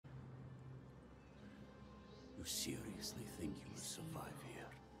You seriously think you will survive here?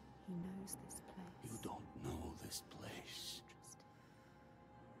 He knows this place. You don't know this place.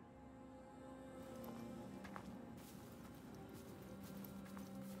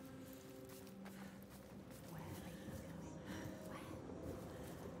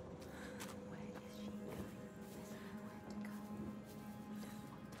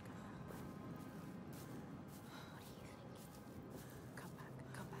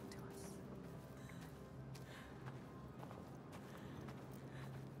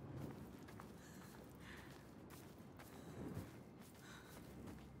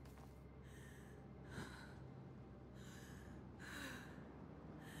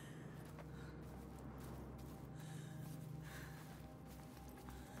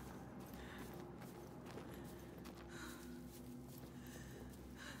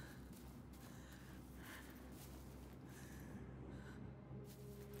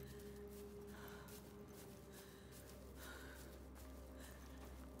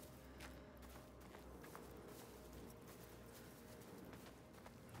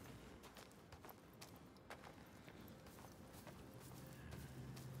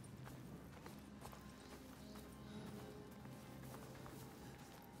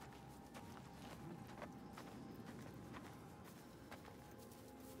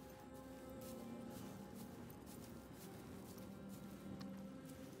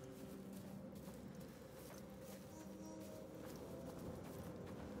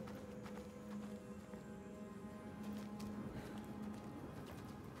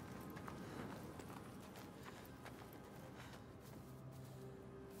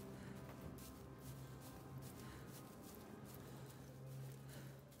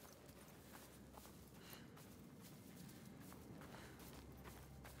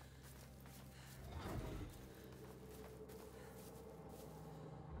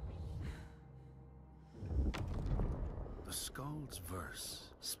 The Skald's verse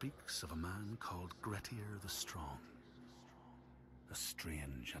speaks of a man called Grettir the Strong. A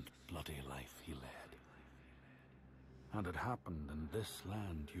strange and bloody life he led. And it happened in this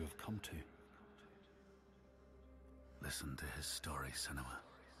land you have come to. Listen to his story, Senua,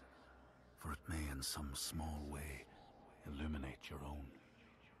 for it may in some small way illuminate your own.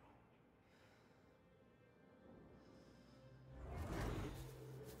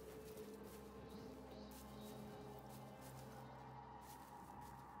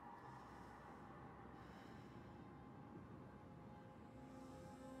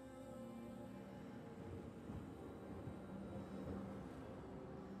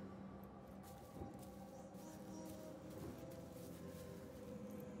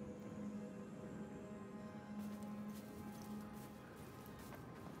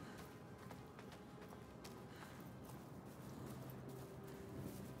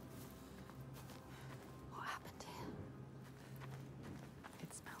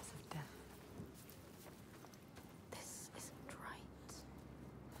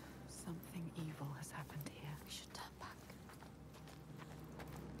 Something evil has happened here. We should turn back.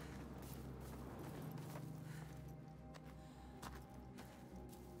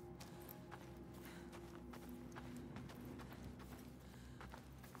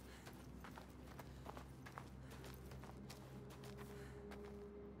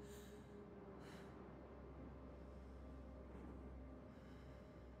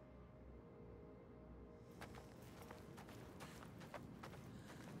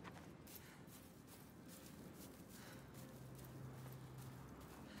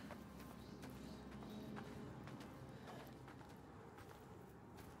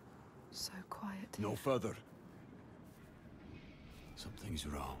 So quiet here. No further. Something's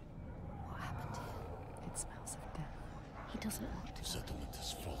wrong. What happened here? It smells of death. He doesn't want to. The settlement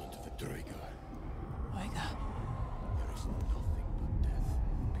has fallen to the draugrów. Oiga. There is nothing but death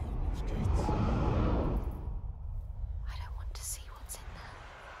beyond those gates. I don't want to see what's in there.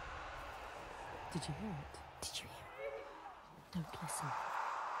 Did you hear it? Did you hear it? Don't listen.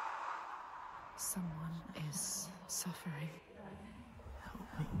 Someone is suffering. Help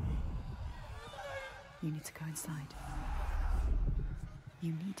me. You need to go inside.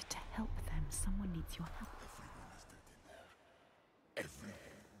 You need to help them. Someone needs your help. Everyone is dead in there. Everyone.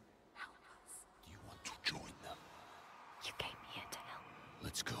 Help us. Do you want to join them? You came here to help.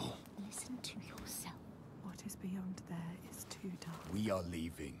 Let's go. Listen to yourself. What is beyond there is too dark. We are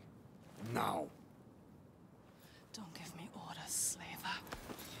leaving. Now. Don't give me orders, slaver.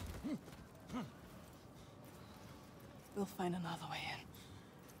 We'll find another way in.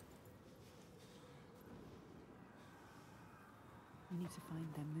 We need to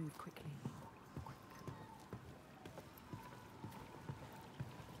find them. Move quickly.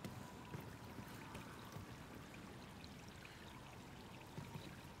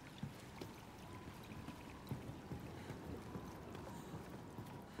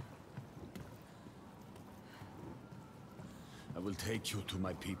 will take you to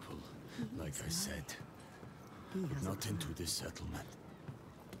my people, like I said. He has Not a into plan. this settlement.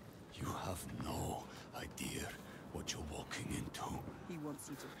 You have no idea what you're walking into. He wants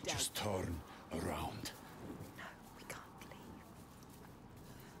you to doubt. Just turn around. No, we can't leave.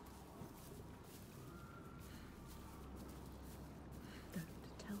 Don't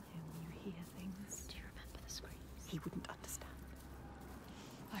tell him you hear things. Do you remember the screams? He wouldn't understand.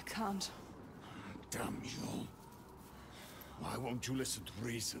 I can't. Damn you. Why won't you listen to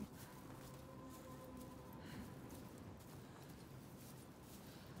reason?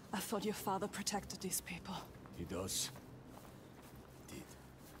 I thought your father protected these people. He does. Did.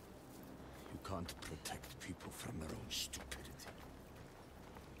 You can't protect people from their own stupidity.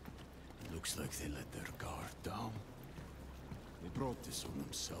 It looks like they let their guard down. They brought this on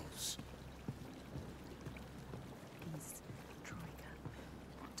themselves. These Troika.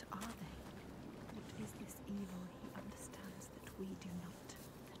 What are they? What is this evil he understands that we do not?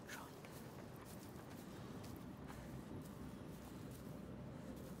 The Troika.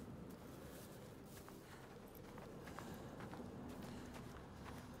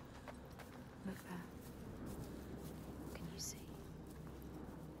 Look there. What can you see?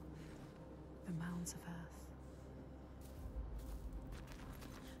 The mounds of earth.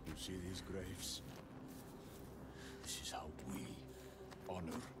 You see these graves? This is how we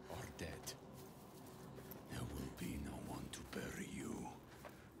honor our dead. There will be no one to bury you.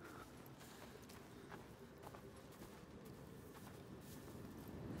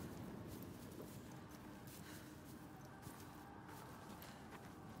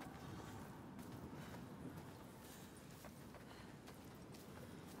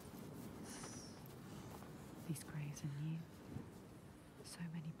 These graves are new. So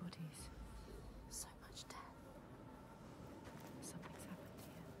many bodies. So much death. Something's happened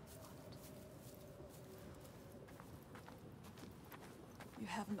here. You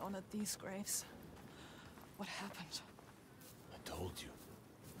haven't honored these graves. What happened? I told you.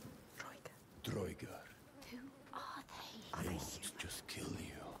 Troika. Droigar. Who are they? Are They they won't human? just kill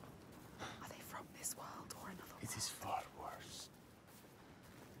you. Are they from this world or another It is far worse.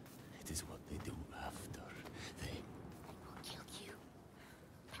 It is what they do after. They... They will kill you.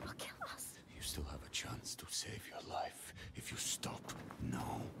 They will kill us. You still have a chance to save your life if you stop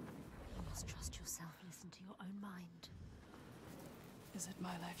now. You must trust yourself. Listen to your own mind. Is it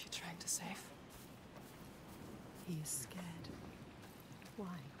my life you're trying to save? He is scared.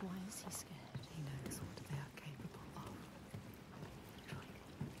 Why? Why is he scared? He knows what they are capable of. Troika,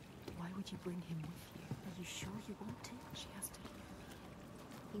 why would you bring him with you? Are you sure you want it? She has to leave him here.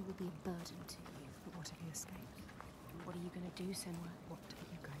 He will be a burden to you. But what if he escapes? What are you going to do, Senua? What are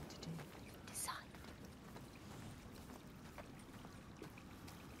you going to do? Decide.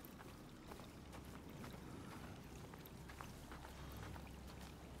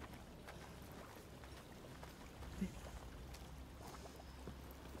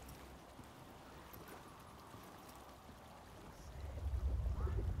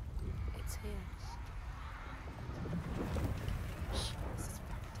 It's here. This is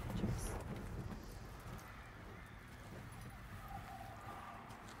very dangerous.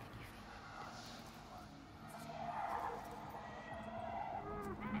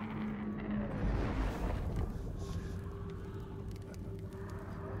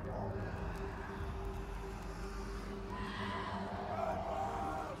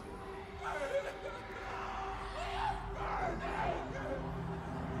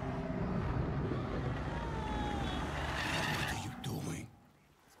 What are you doing?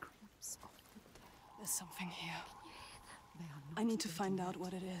 Screams of the dead. There's something here. They are not I need to going find let out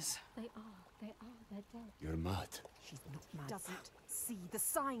what it is. They're dead. You're mad. She's not mad. Doesn't see the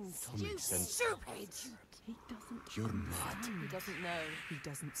signs. Don't make sense. Stupid! He doesn't. You're mad. He doesn't know. He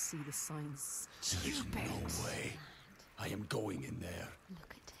doesn't see the signs. There is no way. I am going in there.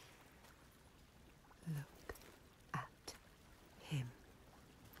 Look at him. Look at him.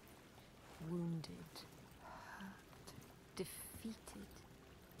 Wounded. Hurt. Defeated.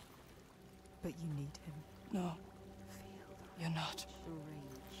 But you need him. No, Feel you're not. The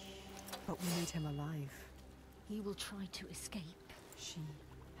rage. But we need him alive. He will try to escape. She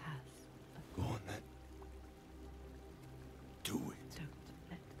has. Go on then. Do it. Don't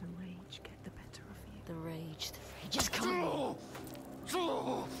let the rage get the better of you. The rage is coming.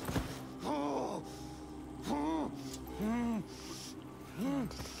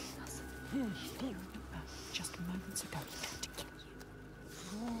 Just moments ago, he tried to kill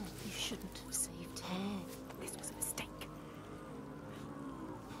you. You shouldn't have saved him. This was a mistake.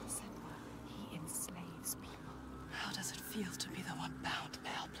 Senua, he enslaves people. How does it feel to be the one bound and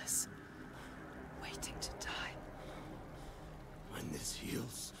helpless? Waiting to die.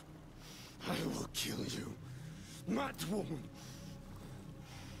 mad woman!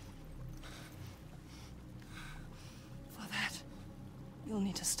 For that, you'll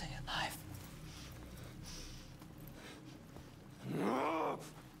need to stay alive. No!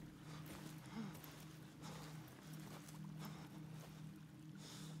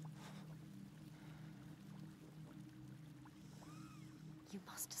 You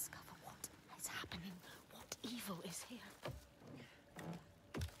must discover what is happening, what evil is here.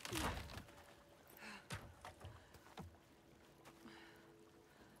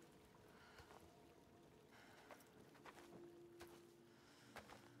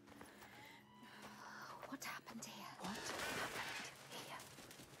 What happened here? What? Happened here?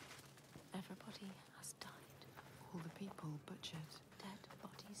 Everybody has died. All the people butchered. Dead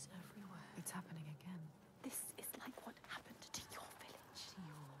bodies everywhere. It's happening again. This is like what happened to your village. To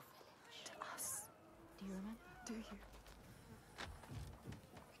your village. To us. Do you remember? Do you?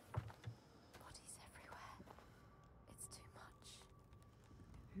 Bodies everywhere. It's too much.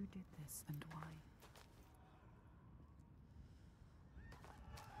 Who did this and why?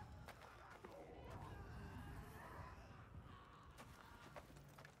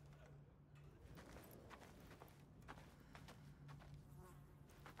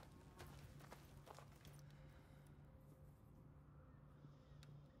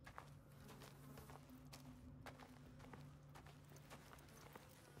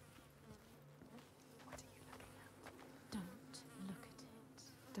 What are you looking at? Don't look at it.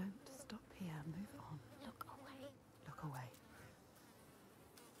 Don't stop here. Move on. Look away. Look away.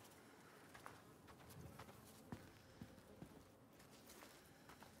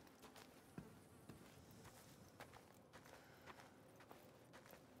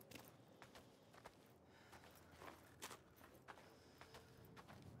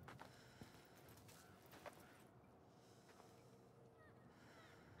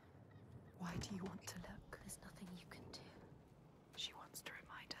 Why do you want to look? There's nothing you can do. She wants to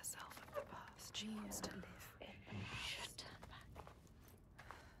remind herself of the past. She wants to live in the Should turn back.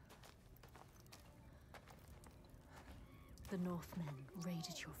 The Northmen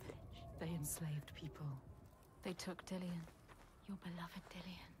raided your village. They enslaved people. They took Dillion. Your beloved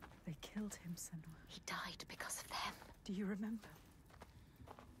Dillion. They killed him, Senua. He died because of them. Do you remember?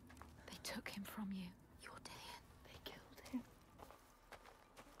 They took him from you. Your Dillion. They killed him.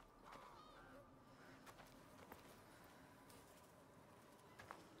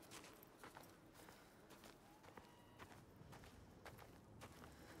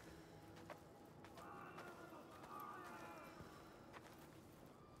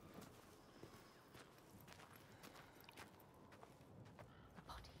 The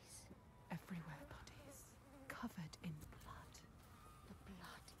bodies. Everywhere bodies. Covered in blood. The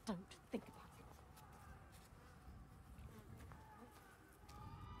blood. Don't think about it.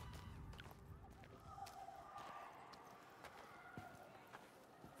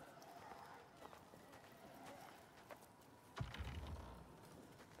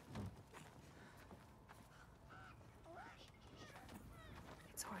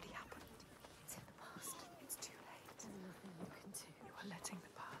 It's already happened. It's in the past. It's too late. There's nothing you can do. You are letting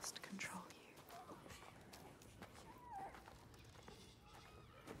the past control you.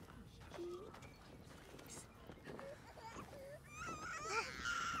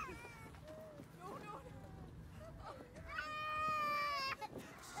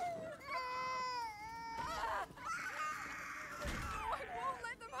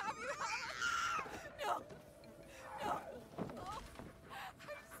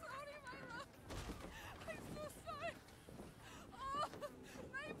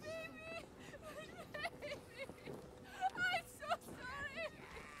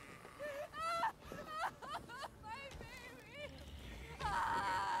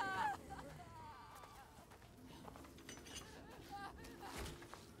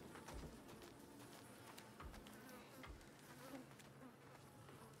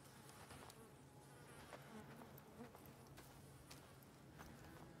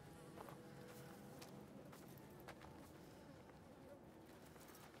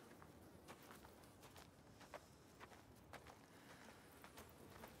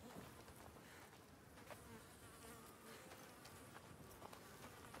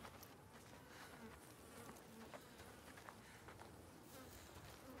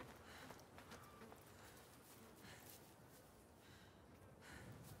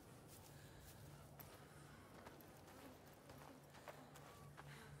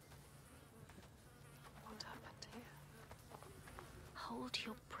 What happened here? Hold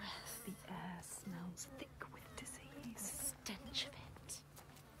your breath. The air smells thick with disease. The stench of it.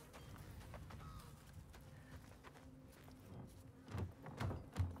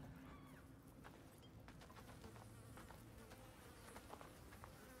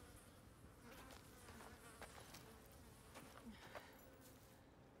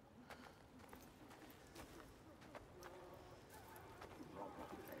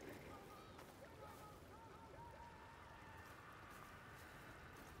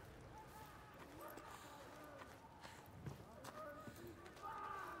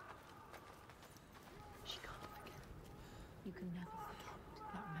 You can never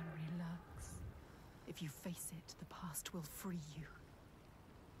forget. That memory lurks. If you face it, the past will free you.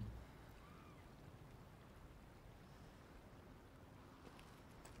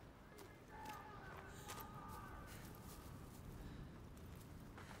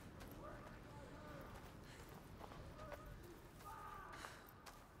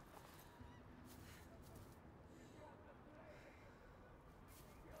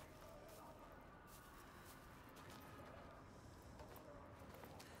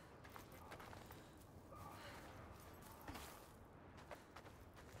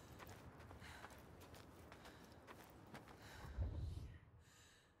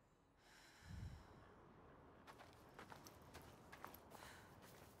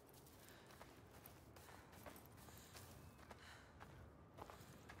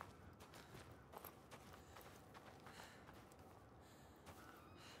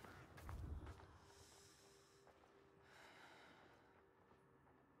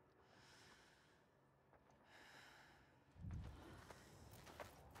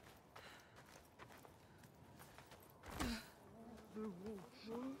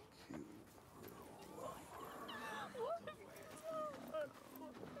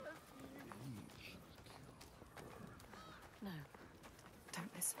 No. Don't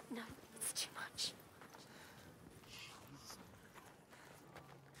listen. No, it's too much.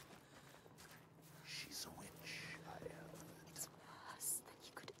 She's a witch, I am. It's worse than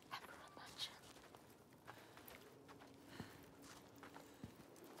you could ever imagine.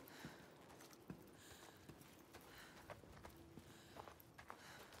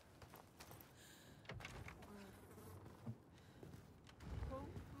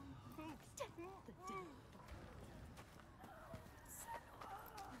 The dead.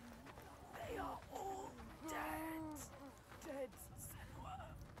 They are all dead. Dead, Senua.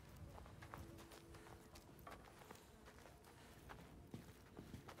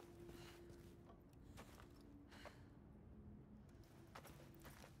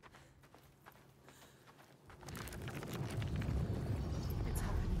 It's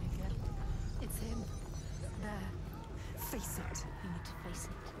happening again. It's him. There. Face it. You need to face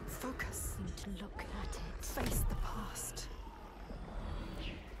it. Focus. You need to look at it. Face the past.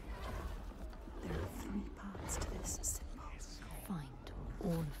 There are 3 parts to this symbol. Find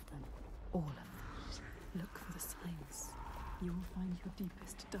all of them. All of them. Look for the signs. You will find your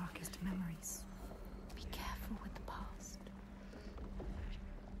deepest, darkest memories. Be careful with the past.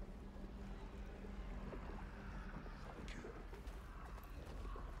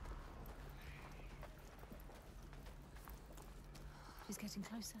 She's getting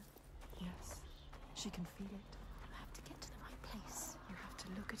closer. Yes, she can feel it. You have to get to the right place You have to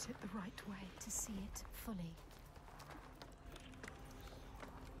look at it the right way. to see it fully.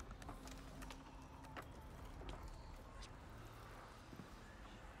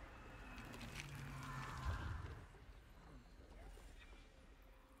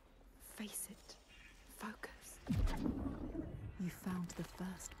 Face it. Focus. You found the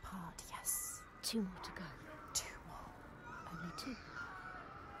first part, yes. 2 more to go. 2 more. Only 2.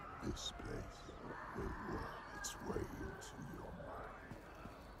 This place will work its way into your mind.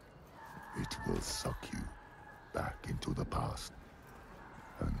 It will suck you back into the past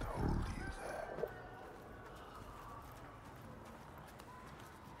and hold you there.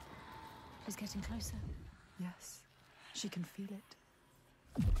 She's getting closer. Yes, she can feel it.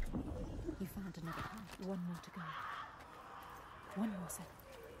 You found another part. 1 more to go. 1 more second.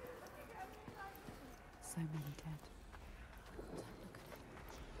 So many dead.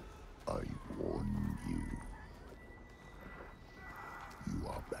 I warn you. You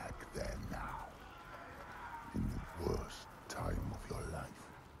are back there now, in the worst time of your life.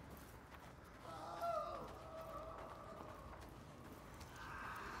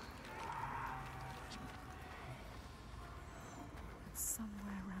 It's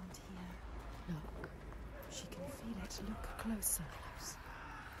somewhere around here. Look. She can feel it. Look closer. Close.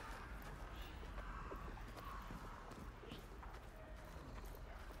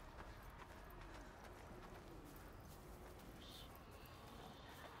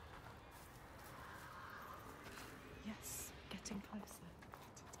 Yes, getting closer.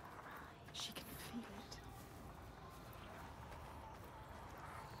 She can feel it.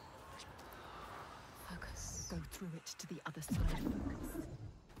 Focus. Go through it to the other side. Focus.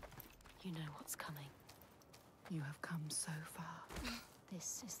 You know what's coming. You have come so far.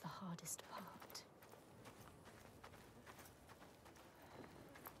 This is the hardest part.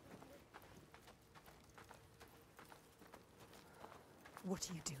 What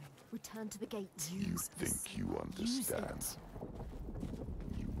are you doing? Return to the gate. You Use this. think you Use understand. it.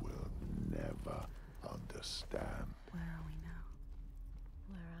 You will never understand. Where are we now?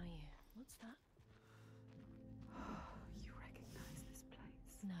 What's that? You recognize this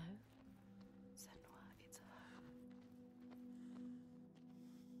place? No. Senua, it's her.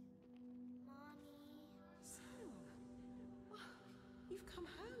 Mommy. Senua, you've come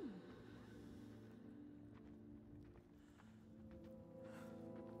home.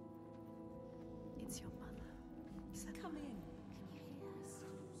 It's your mother. Senua. Come in. Can you hear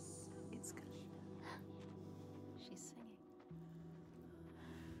us? It's Kalina. She's singing.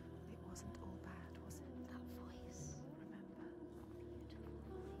 It wasn't all bad, was it? That voice. Remember? Beautiful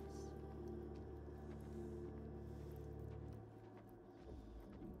voice.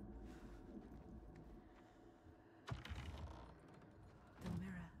 The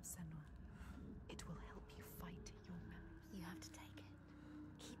mirror, Senua. It will help you fight your memories. You have to take it.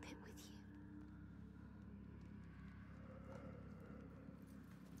 Keep it with you.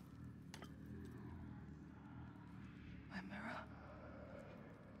 My mirror.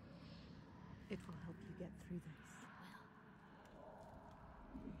 It will help you get through this.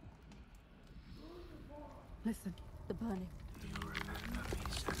 Listen, The burning. Do you remember me,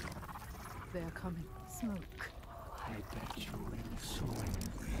 Senua? they are coming. Smoke. I bet you will soon.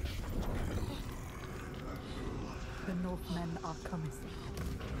 The Northmen are coming.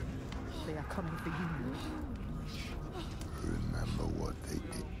 They are coming for you. Remember what they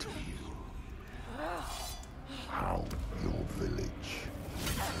did to you. How your village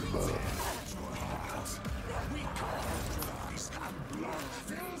burned.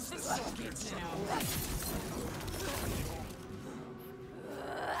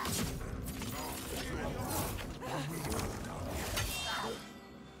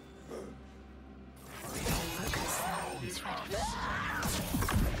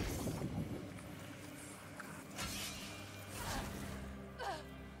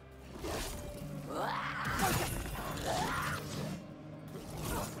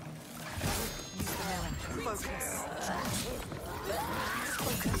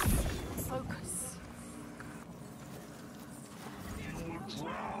 Focus. Focus.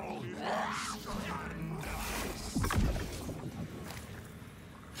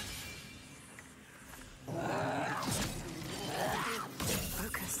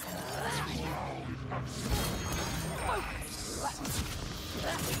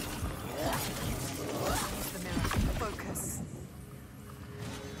 The mirror. Focus.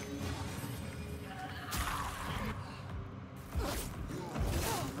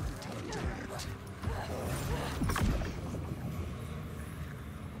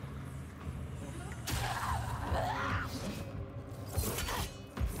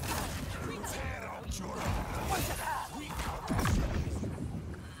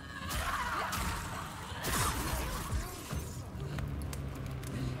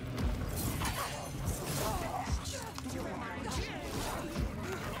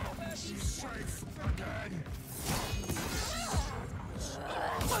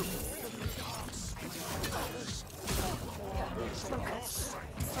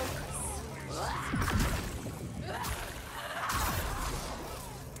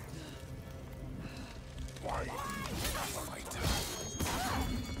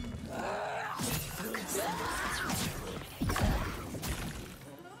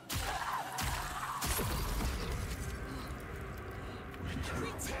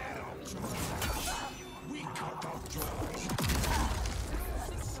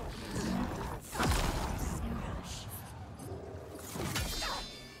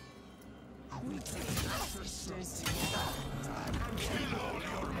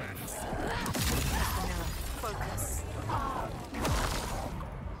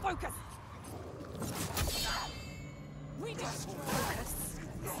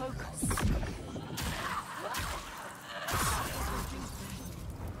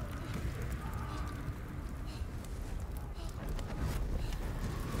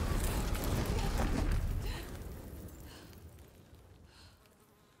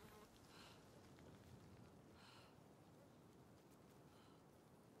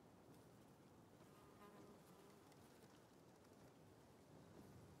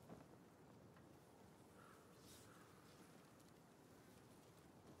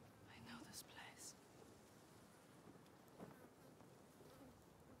 This place.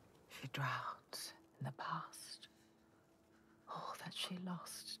 She drowns in the past. All that she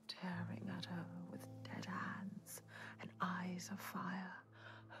lost, tearing at her with dead hands and eyes of fire.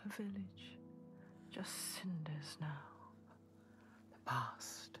 Her village, just cinders now. The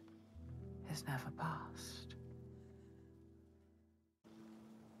past is never past.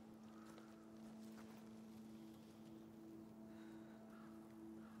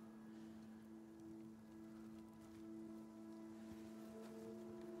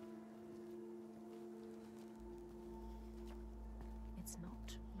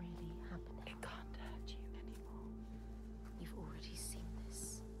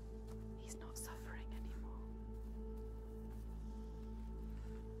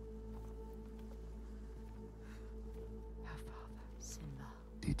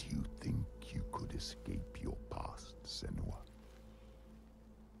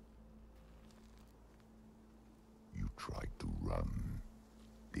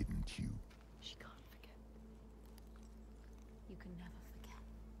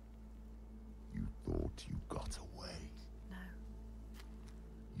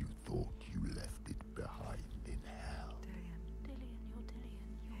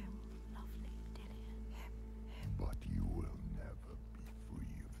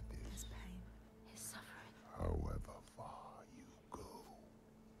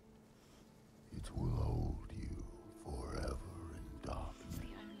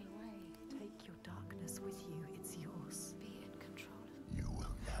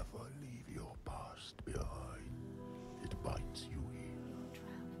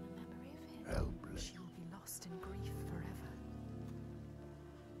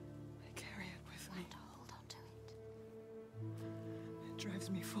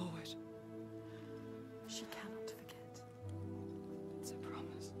 drives me forward. She cannot forget. It's a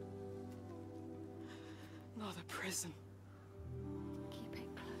promise. Not a prison. Keep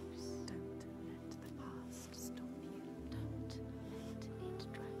it close. Don't let the past stop you. Don't let it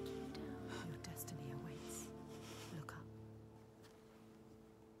drag you down. Your destiny awaits. Look up.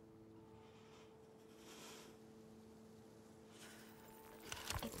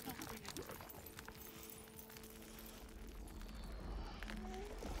 It's not real.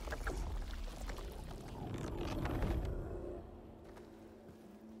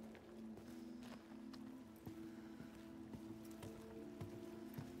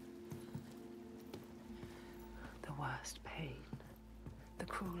 The worst pain, the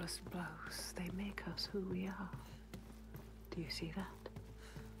cruelest blows, they make us who we are. Do you see that?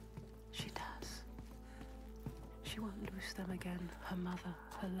 She does. She won't lose them again, her mother,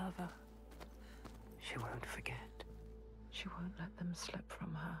 her lover. She won't forget. She won't let them slip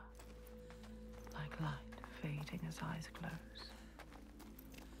from her. Like light fading as eyes close.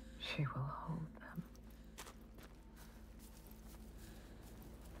 She will hold them.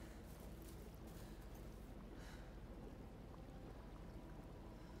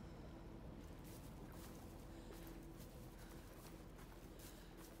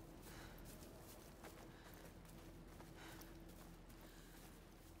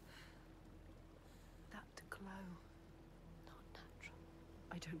 That glow. Not natural.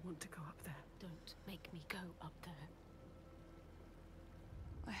 I don't want to go up there. Don't make me go up there.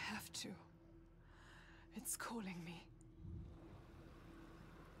 I have to. It's calling me.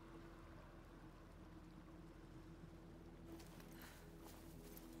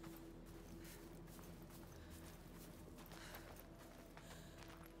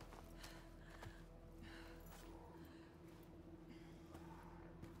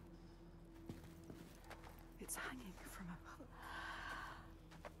 It's hanging from a hook.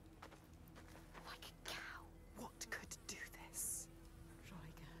 Like a cow. What could do this? Try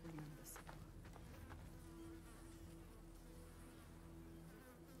again. Remember, Senua.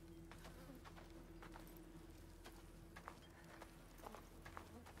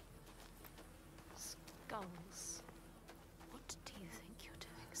 Skulls. What do you think you're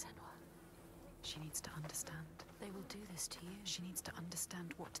doing, Senua? She needs to understand. They will do this to you. She needs to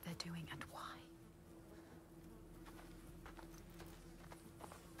understand what they're doing and why.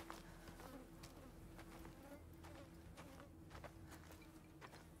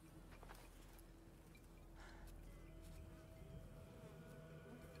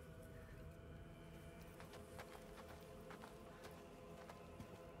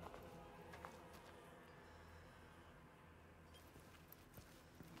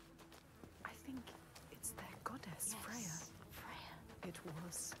 I think it's their goddess, Freya. Yes, Freya. It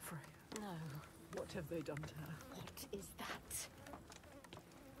was Freya. No. What have they done to her? What is that?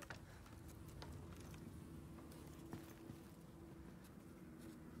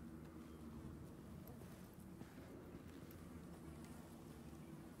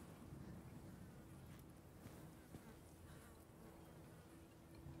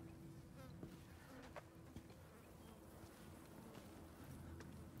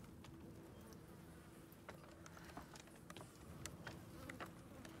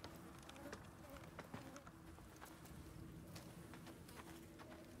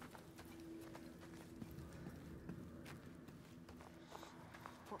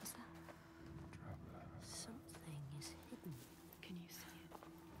 What was that? Something is hidden. Can you see it?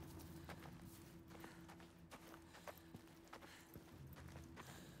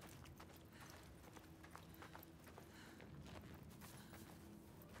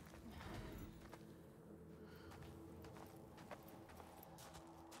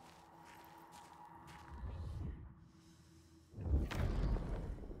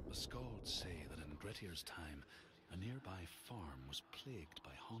 The skalds say that in Grettir's time, a nearby farm was plagued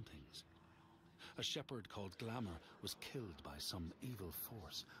by hauntings. A shepherd called Glamour was killed by some evil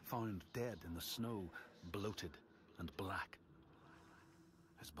force, found dead in the snow, bloated and black.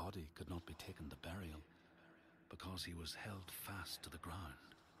 His body could not be taken to burial because he was held fast to the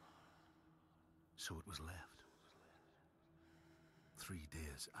ground. So it was left. 3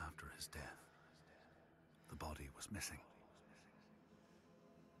 days after his death, the body was missing.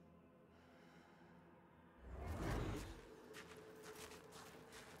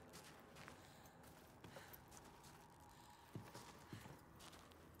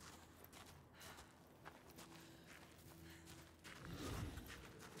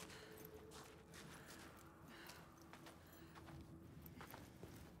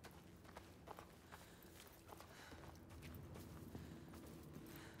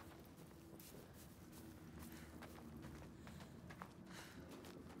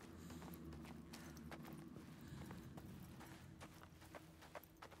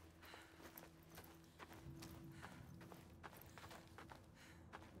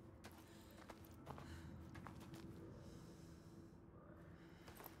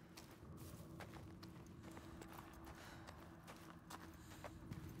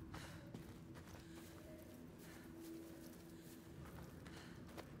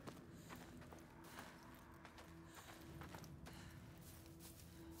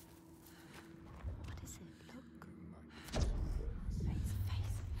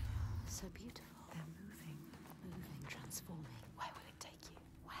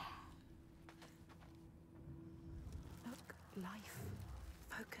 life.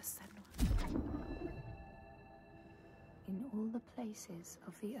 Focus, Senua. In all the places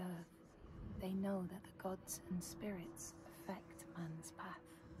of the earth, they know that the gods and spirits affect man's path.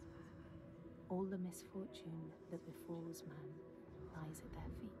 All the misfortune that befalls man lies at their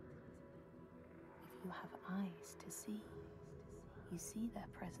feet. If you have eyes to see, you see their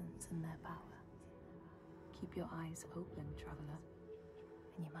presence and their power. Keep your eyes open, traveler,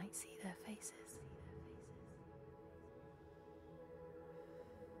 and you might see their faces.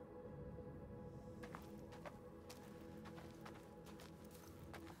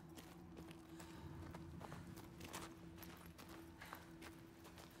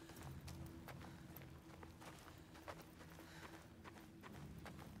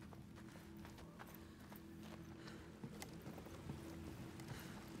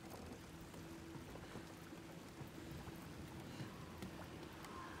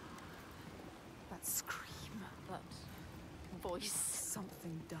 That scream. That voice.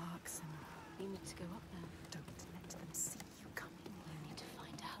 Something dark, Senua. You need to go up there. Don't let them see you coming. You need to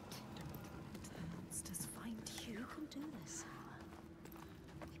find out. Don't let the monsters find you. You can do this, Senua.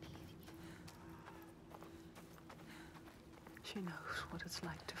 We believe in you. She knows what it's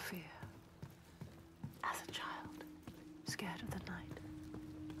like to fear. As a child, scared of the night,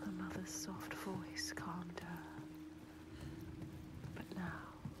 her mother's soft voice calmed her. But now,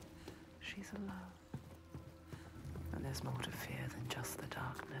 she's alone. And there's more to fear than just the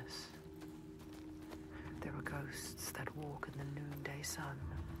darkness. There are ghosts that walk in the noonday sun,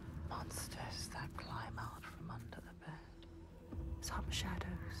 monsters that climb out from under the bed. Some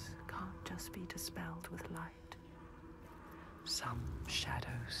shadows can't just be dispelled with light. Some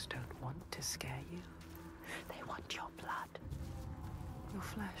shadows don't want to scare you. They want your blood, your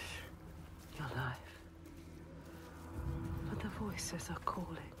flesh, your life. But the voices are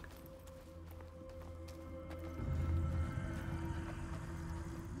calling.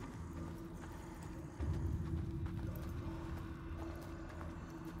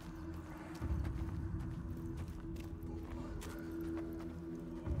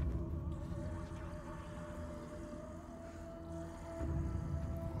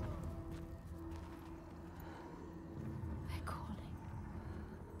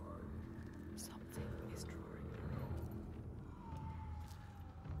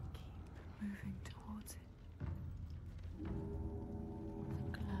 Moving towards it. The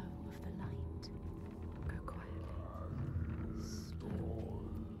glow of the light. Go quietly. Slowly.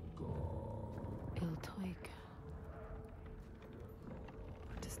 Il Toiga.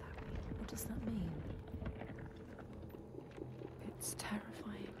 What does that mean? What does that mean? It's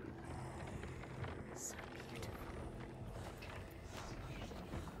terrifying. So beautiful.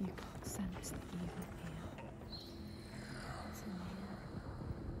 You can't sense the evil here. It's in here.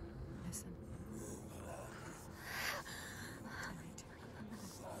 Listen.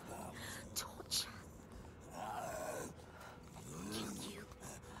 Torture. Kill you.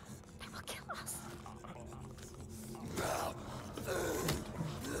 They will kill us.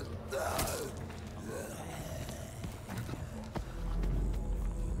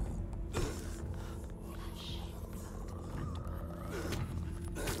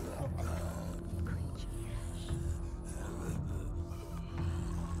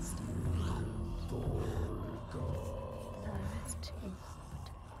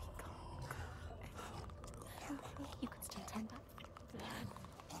 You could still turn back.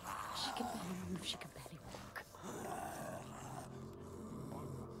 She can barely move, she can barely walk.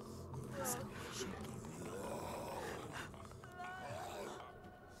 Stop shaking.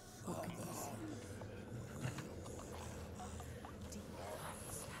 What can you see?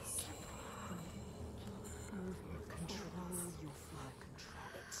 Control your flow,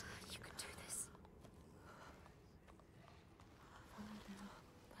 control it. You can do this. Follow them.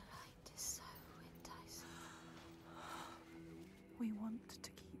 The light is so enticing. We want to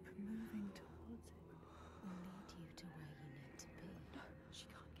keep moving towards it. We'll lead you to where you need to be. No, she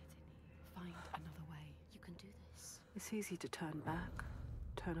can't get in here. Find another way. You can do this. It's easy to turn back,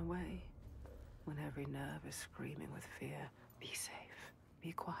 turn away, when every nerve is screaming with fear. Be safe,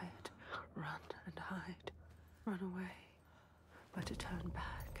 be quiet, run and hide, run away. But to turn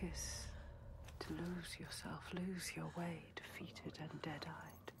back is to lose yourself, lose your way, defeated and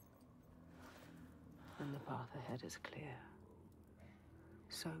dead-eyed. And the path ahead is clear,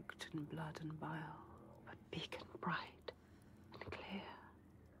 soaked in blood and bile, but beacon bright and clear.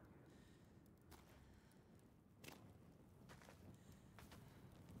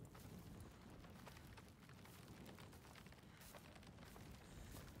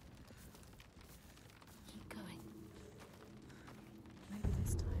 Keep going. Maybe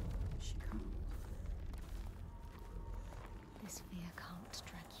this time she can't. This fear can't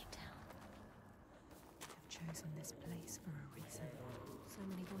drag you down. I've chosen this place for a reason. So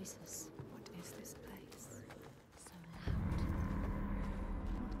many voices. What is this place? So loud.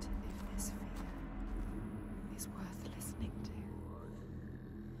 What if this fear is worth listening to?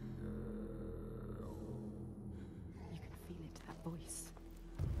 You can feel it, that voice.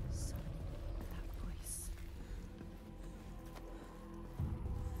 Summoning. That voice.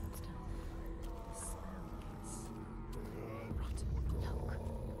 Still. The smell is rotten. Look.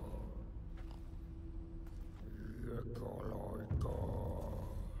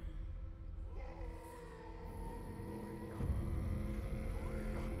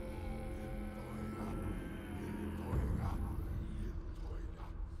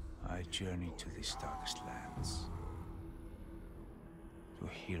 I journey to these darkest lands to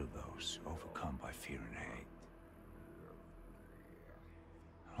heal those overcome by fear and hate.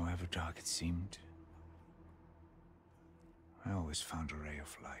 However dark it seemed, I always found a ray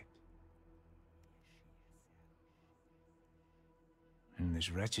of light. In this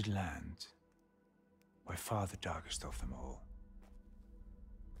wretched land, by far the darkest of them all,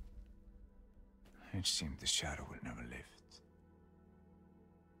 it seemed the shadow would never lift.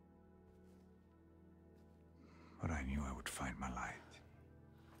 But I knew I would find my light.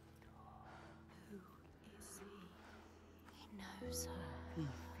 Who is he? He knows her. He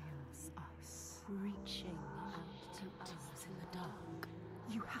feels us. Reaching out to us in the dark.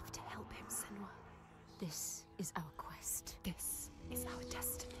 You have to help him, Senua. This is our quest. This is our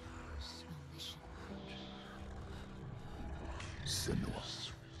destiny. Our mission. Senua,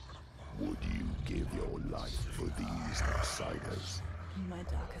 would you give your life for these outsiders? In my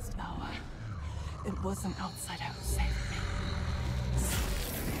darkest hour, it was an outsider who saved me.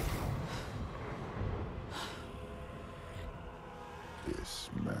 This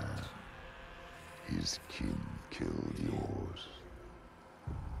man, his kin killed yours.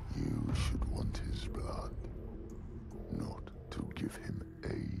 You should want his blood, not to give him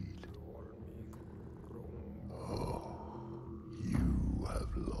aid. Oh, you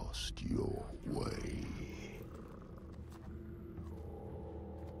have lost your way.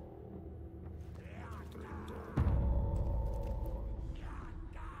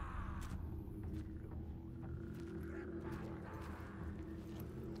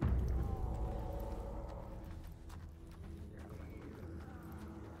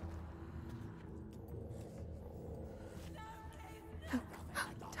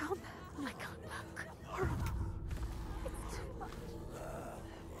 Down there. I can't look. Horrible. It's too much.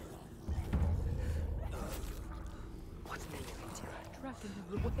 What are they doing to her? Dragging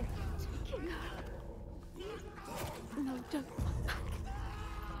her away. Taking her. No, don't come back.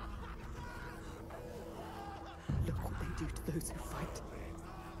 Look what they do to those who fight.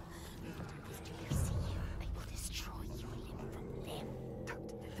 They will do this till they see you. They will destroy you limb from limb. Don't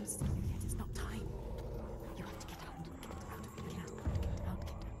let them see you yet. It's not time. You have to get out. Get out of here now. Get out.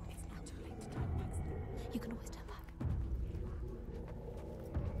 It's not too late to turn back. You can always turn back.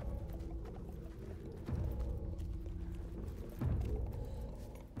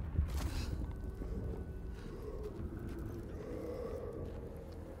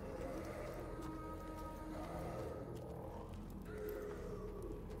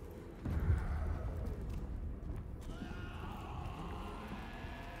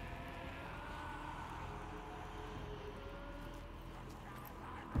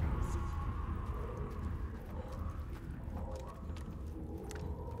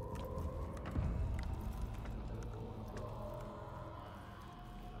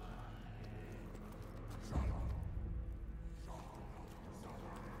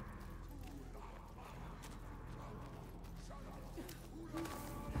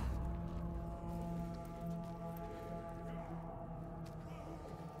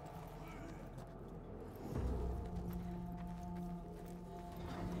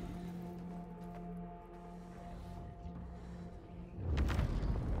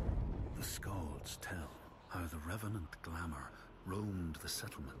 The Skalds tell how the revenant glamour roamed the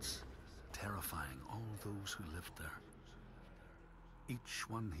settlements, terrifying all those who lived there. Each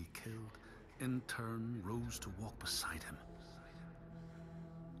one he killed, in turn, rose to walk beside him.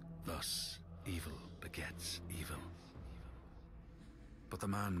 Thus, evil begets evil. But the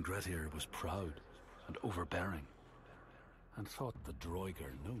man Grettir was proud and overbearing, and thought the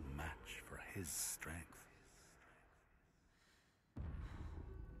Draugr no match for his strength.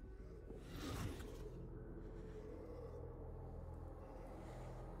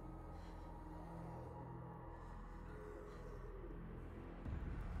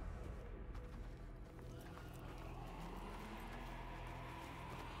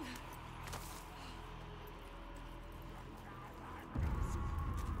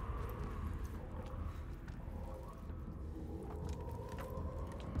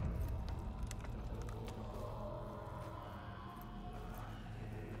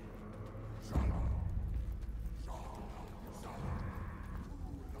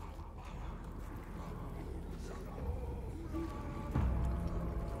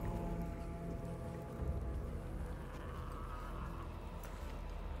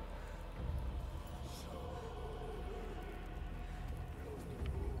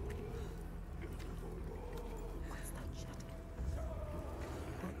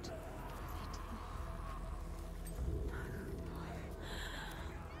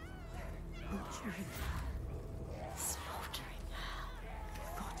 butchering her, slaughtering her. You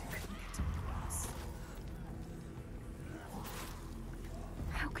thought you couldn't get any worse.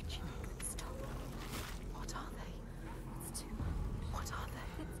 How could you make them stop? What are they? It's too much. What are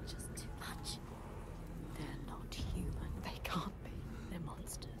they? It's just too much. They're not human. They can't be. They're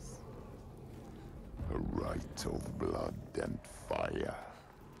monsters. A rite of blood and fire.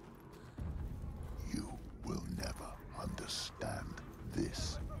 You will never understand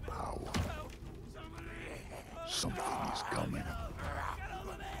this power. Something is coming. I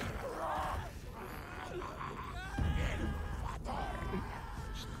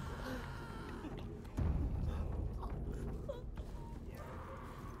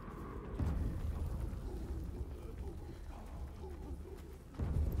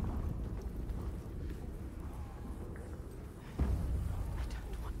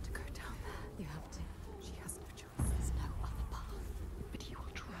don't want to go down there. You have to. She has no choice. There's no other path. But he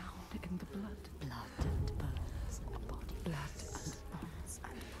will drown in the blood. Blood and bones and bodies. Blood and bones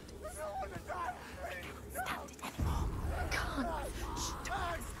and bodies. Stand it anymore. Can't. Shh, don't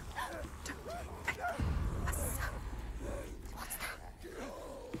listen. Don't. A sound. What's that? No,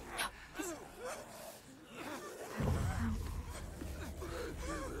 listen.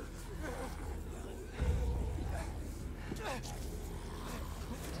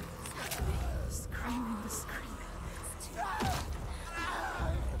 Screaming, screaming.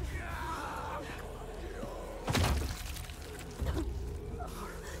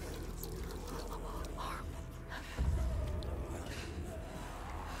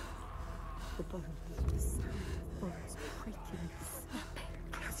 The bones, the sound of bones breaking, snapping.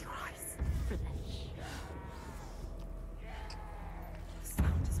 Close your eyes. Flesh. The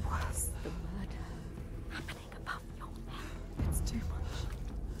sound is worse. The murder. Happening above your neck. It's too much.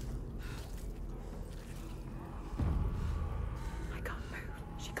 I can't move.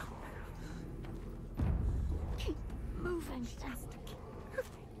 She can't move. Keep moving. She has to keep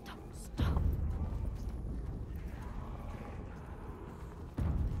moving. Don't stop.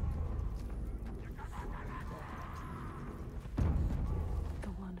 The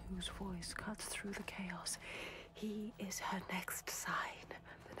one whose voice cuts through the chaos. He is her next sign,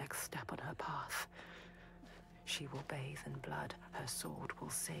 the next step on her path. She will bathe in blood, her sword will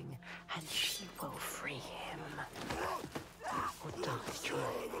sing, and she will free him. Or die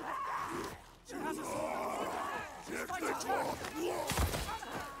trying.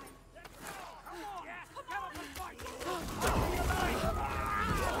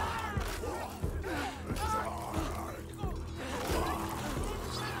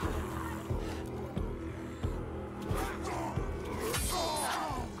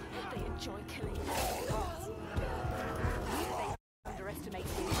 They enjoy killing. They underestimate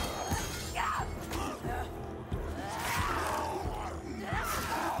you.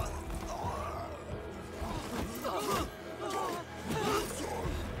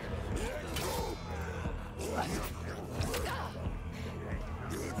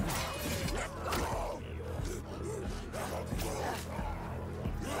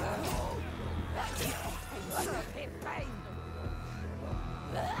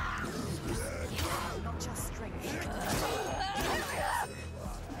 Not just strength.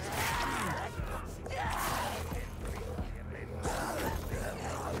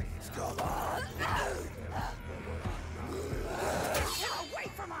 Get away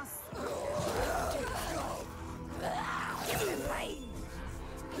from us! Give him pain!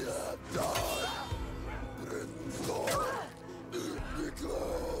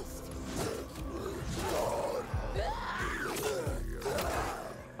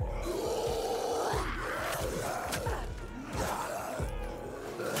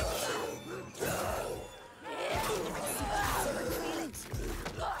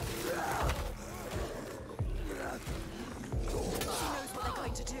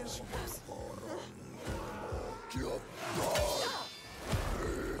 To do.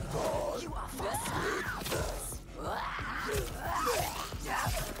 You are fast.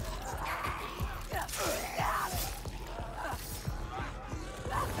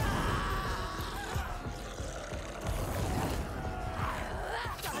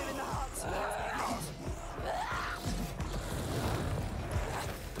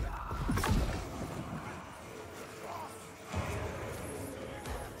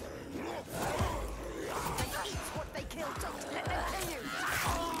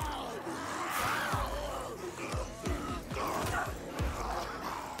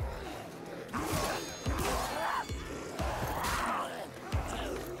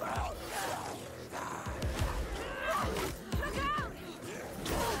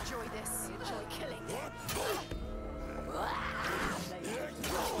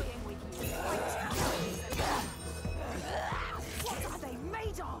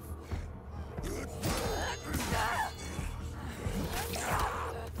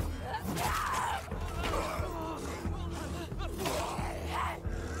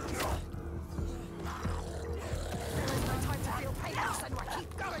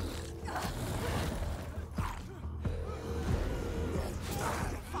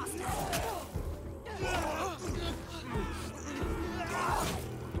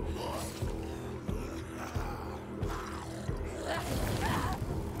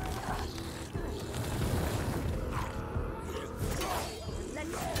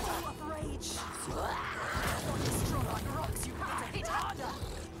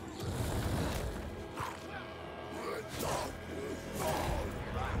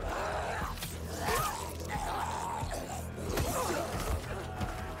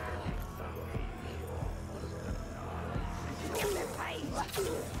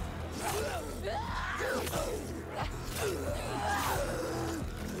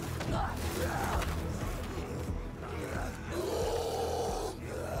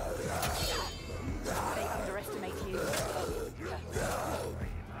 They underestimate you.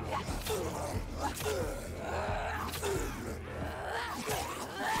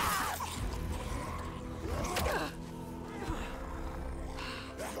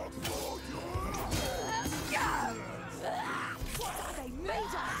 What are they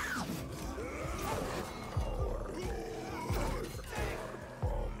made of?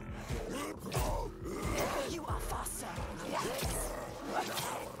 You are faster.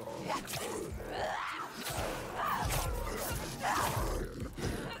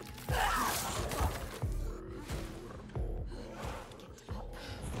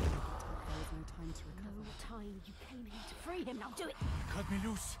 No time. You came here to free him. Now do it. Cut me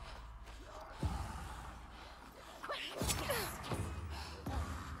loose.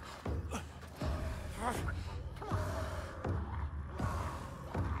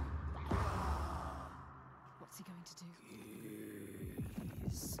 What's he going to do?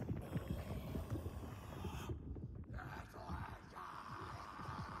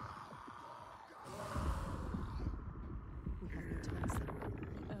 We have no time, Senua.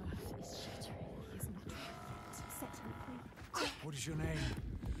 The earth is shattering. He is not worth it. Set him free. What is your name?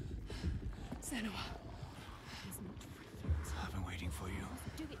 Senua. He is not free. I've been waiting for you.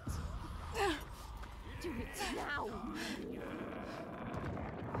 Do it. Do it now.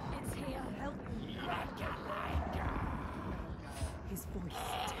 It's here. Help me. His voice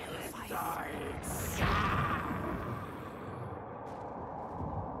terrifies.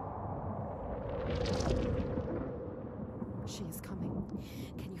 She is coming.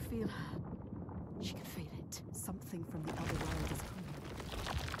 Can you feel her? She can feel it. Something from the other world is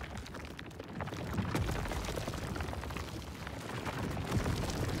coming.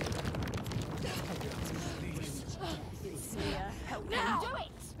 It's here. Help me. Do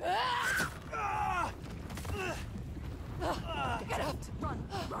it. Get out! Run!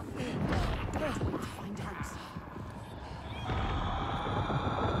 Run! Don't wait to find out.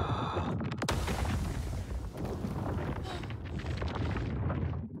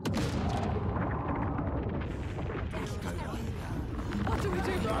 What do we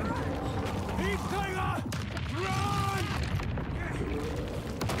do? He's Tiger! Run!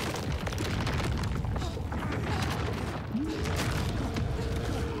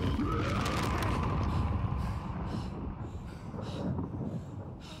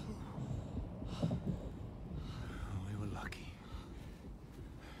 We were lucky.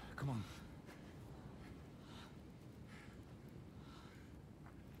 Come on.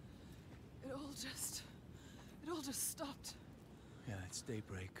 It all just stopped. Yeah, it's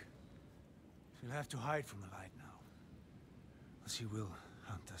daybreak. She'll have to hide from the light now. Else he will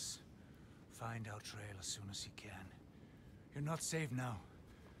hunt us. Find our trail as soon as he can. You're not safe now.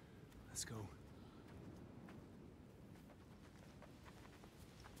 Let's go.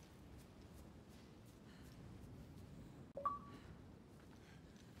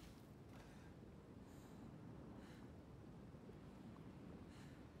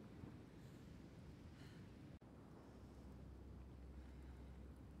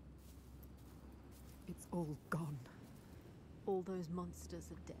 It's all gone. All those monsters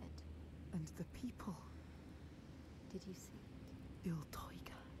are dead. And the people. Did you see it?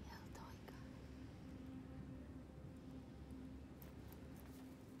 Iltoiga. Eldoiga.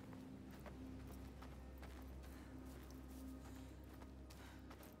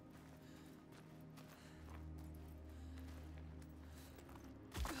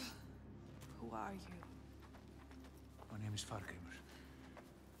 Who are you? My name is Fargrimr.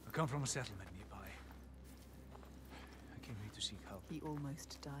 I come from a settlement nearby. I came here to seek help. He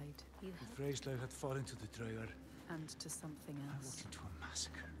almost died. You The Freyslaug had fallen into the Draugur. And to something I else. walked into a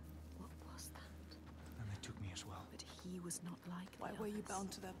massacre, What was that? and they took me as well. But he was not like Why the were you others.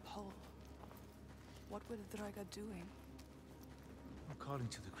 bound to that pole? What were the Draugur doing? I'm calling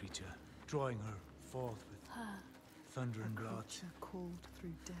to the creature, drawing her forth with Her. thunder A and blood, creature called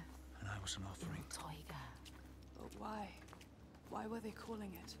through death. and I was an offering. Iltoiga. But why? Why were they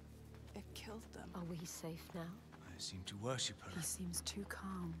calling it? It killed them. Are we safe now? I seem to worship her. He seems too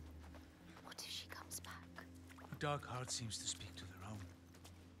calm. What if she comes back? A dark heart seems to speak to their own.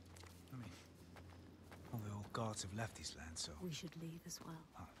 I mean, all the old gods have left these lands, so We should leave as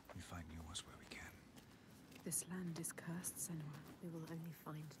well. we find new ones where we can. This land is cursed, Senua. We will only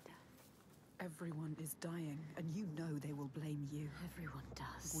find death. Everyone is dying, and you know they will blame you. Everyone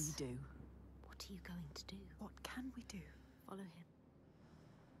does. We do. What are you going to do? What can we do? Follow him.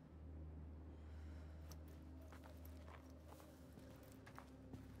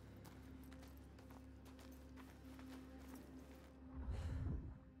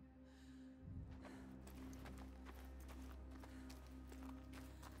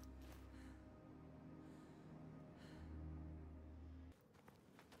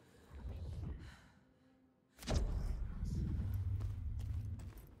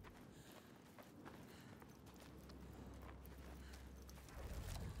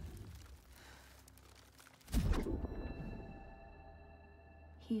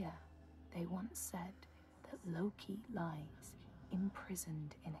 Here, they once said that Loki lies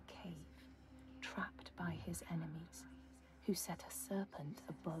imprisoned in a cave, trapped by his enemies, who set a serpent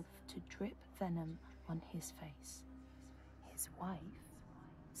above to drip venom on his face. His wife,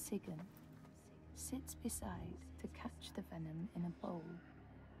 Sigyn, sits beside to catch the venom in a bowl,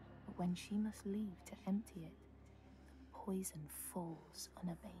 but when she must leave to empty it, the poison falls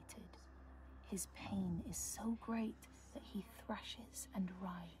unabated. His pain is so great that he thrashes and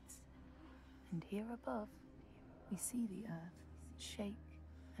writhes. And here above, we see the earth shake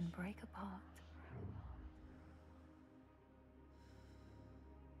and break apart.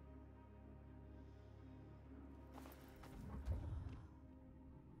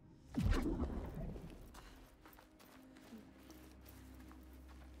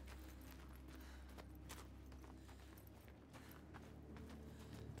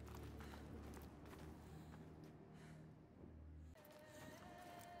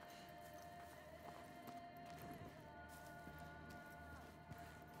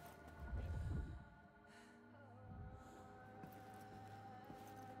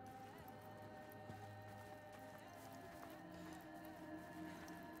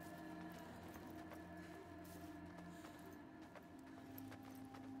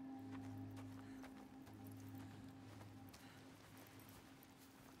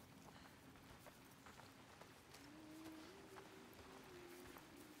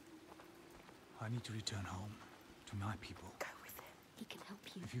 I need to return home, to my people. Go with him. He can help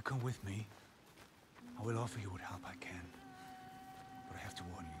you. If you come with me, I will offer you what help I can. But I have to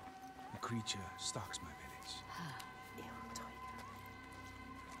warn you, a creature stalks my village.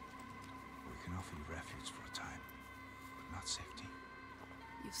 We can offer you refuge for a time, but not safety.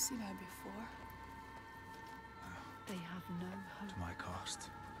 You've seen her before. They have no hope. To my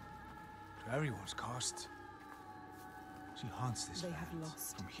cost. To everyone's cost. She haunts this They land, have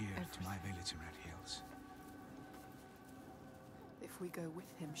lost from here to my everything. village in Red Hills. If we go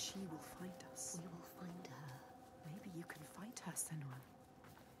with him, she will find us. We will find her. Maybe you can fight her, Senua.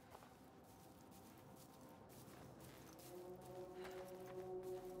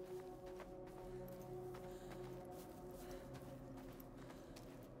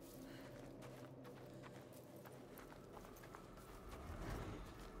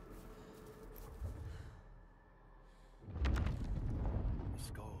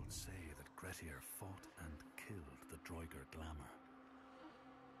 Fought and killed the Draugr glamour.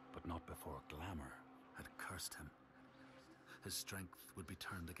 But not before glamour had cursed him. His strength would be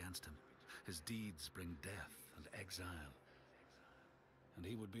turned against him. His deeds bring death and exile. And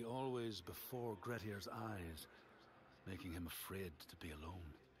he would be always before Grettir's eyes, making him afraid to be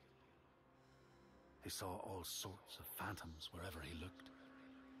alone. He saw all sorts of phantoms wherever he looked.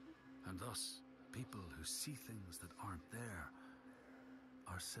 And thus, people who see things that aren't there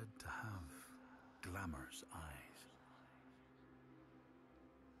are said to have Glamour's eyes.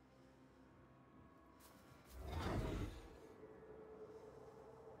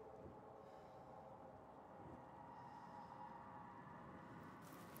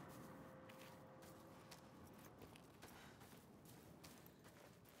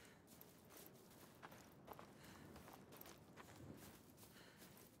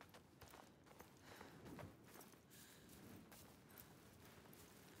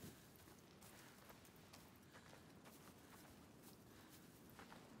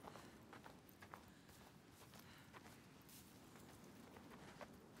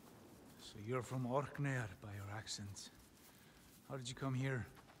 So you're from Orkneyar by your accent. How did you come here?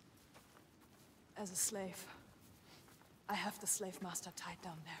 As a slave. I have the slave master tied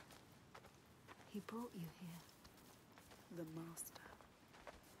down there. He brought you here. The master.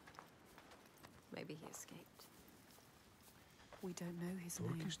 Maybe he escaped. We don't know his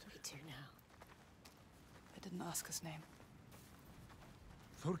name. Þorkistur? We do now. I didn't ask his name.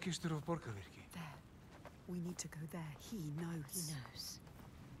 Þorkistur of Borgarvirki. There. We need to go there. He knows. He knows.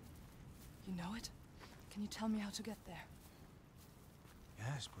 You know it? Can you tell me how to get there?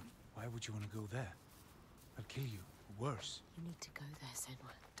 Yes, but why would you want to go there? I'll kill you. Worse. You need to go there,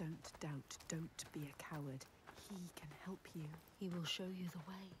 Senua. Don't doubt. Don't be a coward. He can help you. He will show you the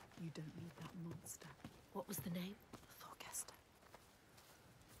way. You don't need that monster. What was the name? Thorkester.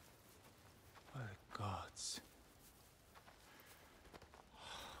 By the gods.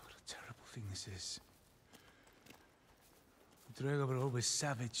 Oh, what a terrible thing this is. The Draugrów were always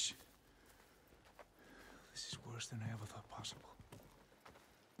savage. This is worse than I ever thought possible.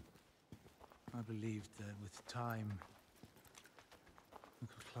 I believed that with time, we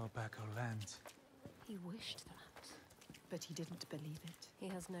could claw back our land. He wished that. But he didn't believe it. He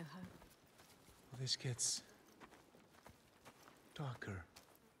has no hope. Well, this gets darker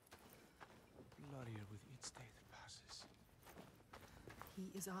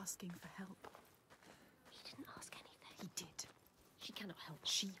He is asking for help. He didn't ask anything. He did. She cannot help.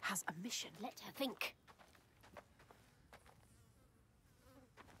 She has a mission. Let her think.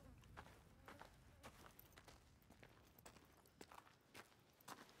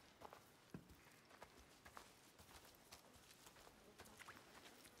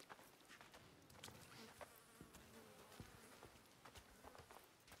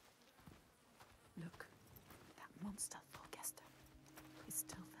 Look, that monster, Thorgester, is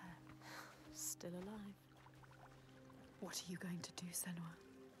still there. Still alive. What are you going to do, Senua?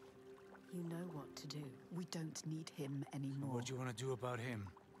 You know what to do. We don't need him anymore. What do you want to do about him?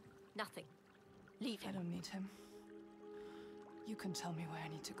 Nothing. Leave I him. don't need him. You can tell me where I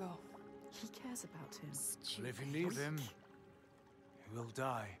need to go. He cares about him. Well, if you leave him, he will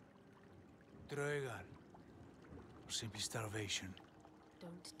die. Draugar. Or simply starvation.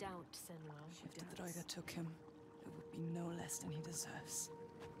 Don't doubt, Senua. If the Draugar took him, it would be no less than he deserves.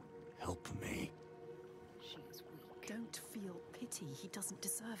 Help me. She is weak. Don't feel pity. He doesn't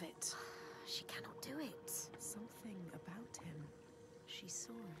deserve it. She cannot do it. Something about him. She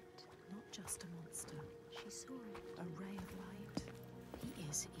saw it. Not just a monster. She saw it. A ray of light. He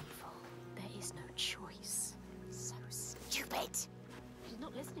is evil. There is no choice. So stupid! She's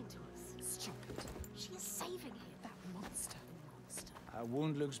not listening to us. Stupid. She is saving him. That monster. Monster. That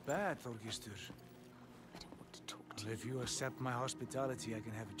wound looks bad, Thorgester. I don't want to talk to Well, if you accept my hospitality, I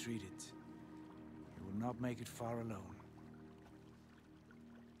can have it treated. You will not make it far alone.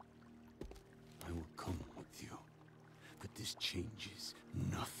 I will come with you, but this changes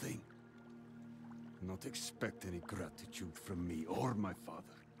nothing. Not expect any gratitude from me or my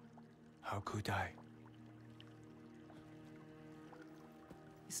father. How could I?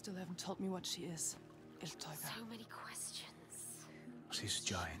 You still haven't told me what she is. Iltoiga. So many questions. She's a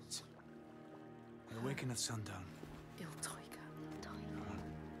giant. They awaken at sundown. Iltoiga. Time.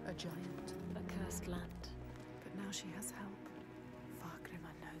 A giant. A cursed land. But now she has help.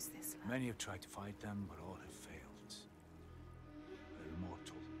 Fargrimr knows this land. Many have tried to fight them, but all have failed. They're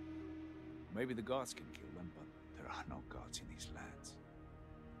immortal. Maybe the gods can kill them, but there are no gods in these lands.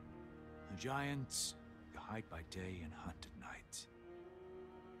 The giants, they hide by day and hunt at night.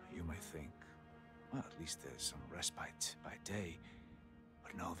 You may think, well, at least there's some respite by day.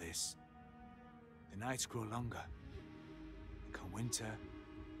 But know this, the nights grow longer. And come winter,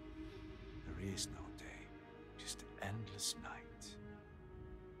 there is no day, just endless night.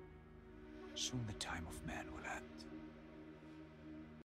 Soon the time of man will end.